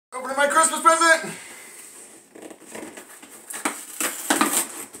Opening my Christmas present!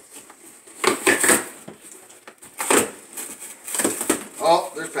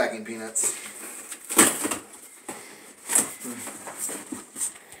 Oh, there's packing peanuts.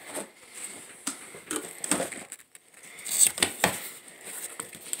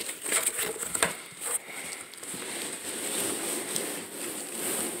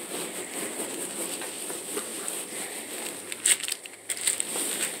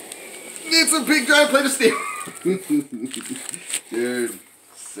 Need some pink dry plate of steel. Dude,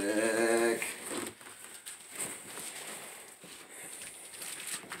 sick.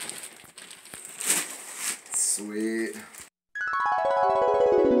 Sweet.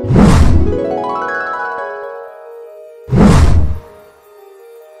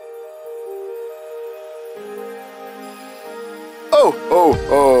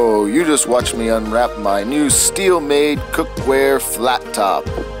 Oh, you just watched me unwrap my new Steelmade cookware flat top.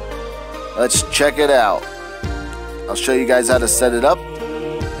 Let's check it out. I'll show you guys how to set it up,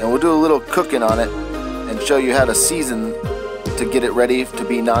 and we'll do a little cooking on it and show you how to season to get it ready to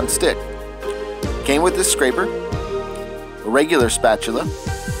be non-stick. Came with this scraper, a regular spatula,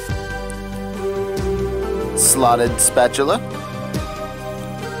 slotted spatula,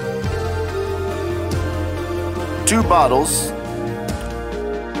 2 bottles.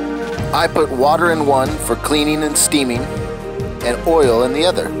 I put water in one for cleaning and steaming, and oil in the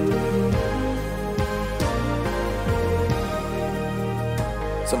other.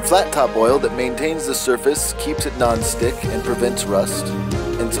 Some flat top oil that maintains the surface, keeps it non-stick, and prevents rust.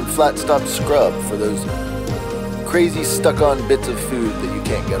 And some flat top scrub for those crazy stuck-on bits of food that you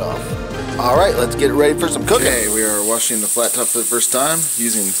can't get off. Alright, let's get ready for some cooking. Okay, we are washing the flat top for the first time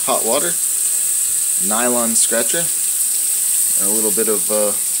using hot water, nylon scratcher, and a little bit of,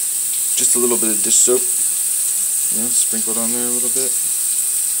 just a little bit of dish soap. You know, sprinkled on there a little bit.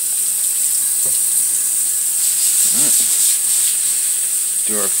 Alright.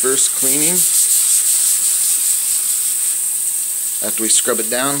 Do our first cleaning. After we scrub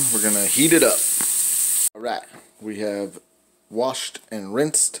it down, we're going to heat it up. Alright, we have washed and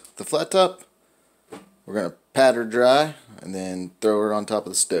rinsed the flat top. We're going to pat her dry and then throw her on top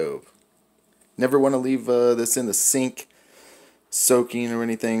of the stove. Never want to leave this in the sink soaking or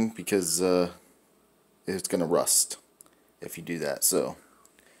anything, because it's going to rust if you do that. So,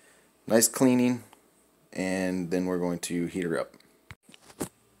 nice cleaning, and then we're going to heat her up.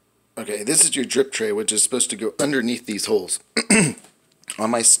 Okay, this is your drip tray, which is supposed to go underneath these holes. On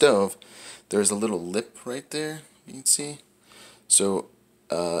my stove, there's a little lip right there, you can see. So,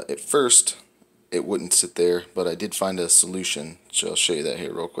 at first, it wouldn't sit there, but I did find a solution, so I'll show you that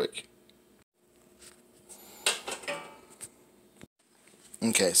here real quick.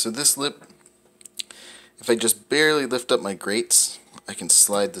 Okay, so this lip, if I just barely lift up my grates, I can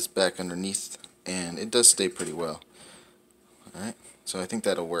slide this back underneath, and it does stay pretty well. Alright, so I think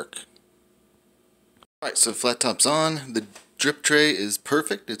that'll work. Alright, so flat top's on. The drip tray is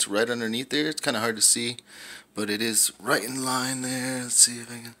perfect. It's right underneath there. It's kind of hard to see, but it is right in line there. Let's see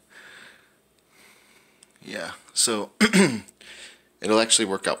if I can... Yeah, so it'll actually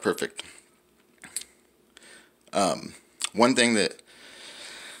work out perfect. One thing that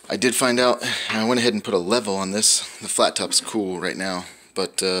I did find out, I went ahead and put a level on this. The flat top's cool right now,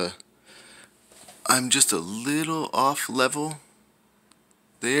 but I'm just a little off level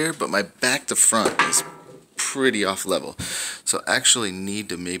there, but my back to front is pretty off level. So I actually need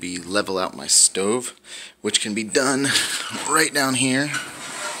to maybe level out my stove, which can be done right down here.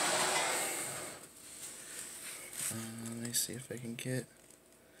 Let me see if I can get...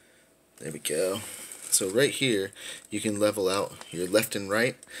 There we go. So right here, you can level out your left and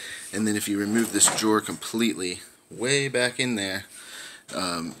right, and then if you remove this drawer completely, way back in there,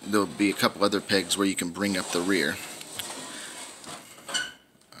 there'll be a couple other pegs where you can bring up the rear.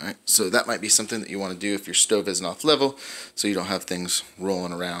 Alright, so that might be something that you want to do if your stove isn't off level, so you don't have things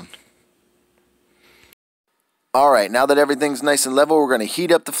rolling around. Alright, now that everything's nice and level, we're going to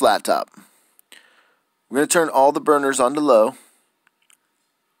heat up the flat top. We're going to turn all the burners onto low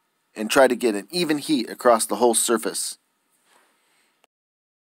and try to get an even heat across the whole surface.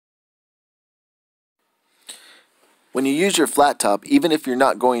 When you use your flat top, even if you're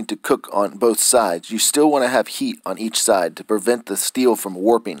not going to cook on both sides, you still want to have heat on each side to prevent the steel from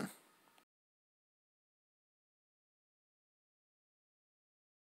warping.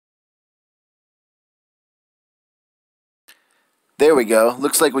 There we go.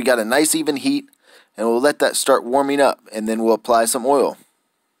 Looks like we got a nice even heat, and we'll let that start warming up, and then we'll apply some oil.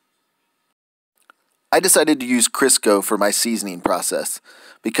 I decided to use Crisco for my seasoning process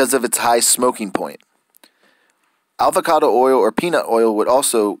because of its high smoking point. Avocado oil or peanut oil would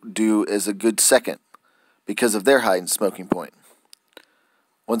also do as a good second because of their high smoking point.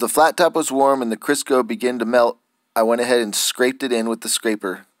 Once the flat top was warm and the Crisco began to melt, I went ahead and scraped it in with the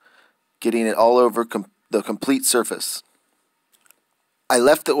scraper, getting it all over the complete surface. I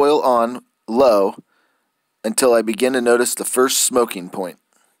left the oil on low until I began to notice the first smoking point.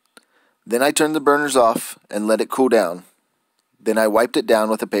 Then I turned the burners off and let it cool down. Then I wiped it down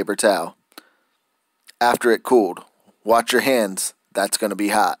with a paper towel. After it cooled, watch your hands, that's going to be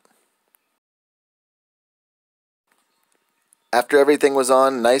hot. After everything was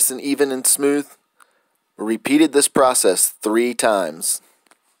on nice and even and smooth, we repeated this process 3 times.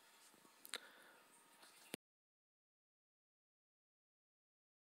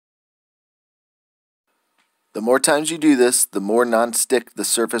 The more times you do this, the more non-stick the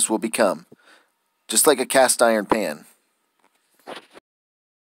surface will become, just like a cast iron pan.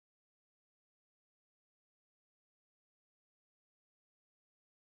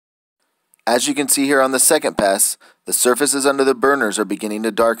 As you can see here on the second pass, the surfaces under the burners are beginning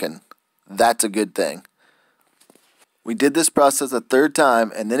to darken. That's a good thing. We did this process a 3rd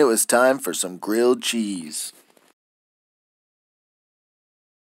time, and then it was time for some grilled cheese.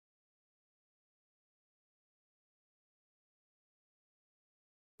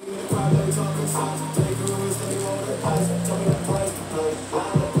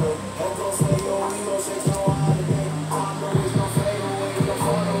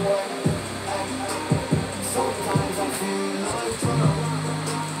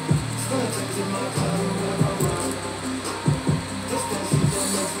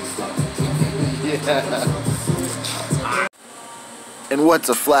 And what's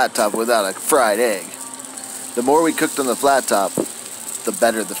a flat top without a fried egg? The more we cooked on the flat top, the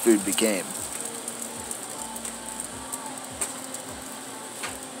better the food became.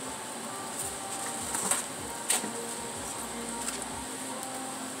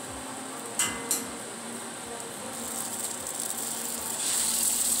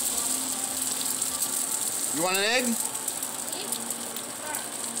 You want an egg?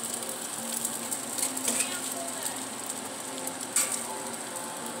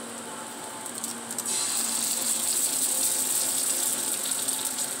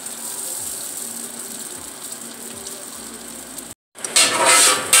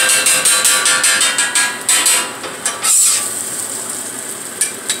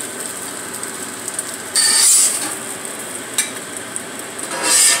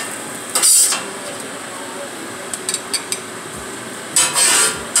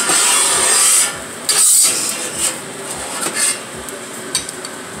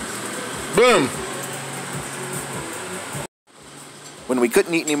 Boom! When we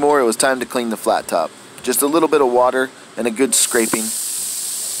couldn't eat anymore, it was time to clean the flat top. Just a little bit of water and a good scraping,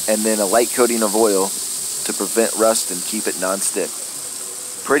 and then a light coating of oil to prevent rust and keep it non-stick.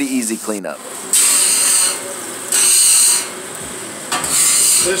 Pretty easy cleanup.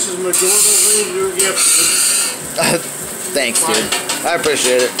 This is my daughter's your gift. Thanks, dude. I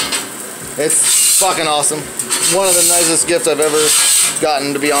appreciate it. It's fucking awesome. One of the nicest gifts I've ever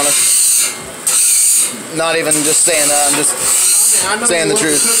gotten, to be honest. Not even just saying that, I'm just saying the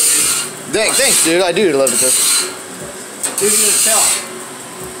truth. Thanks, dude. I do love to cook. You can just tell.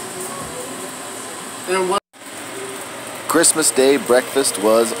 Christmas Day breakfast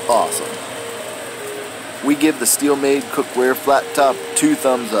was awesome. We give the Steelmade cookware flat top 2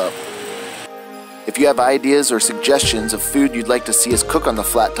 thumbs up. If you have ideas or suggestions of food you'd like to see us cook on the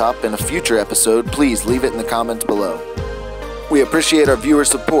flat top in a future episode, please leave it in the comments below. We appreciate our viewer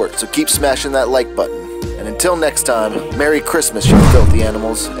support, so keep smashing that like button. And until next time, Merry Christmas, you filthy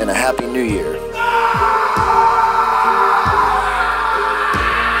animals, and a Happy New Year.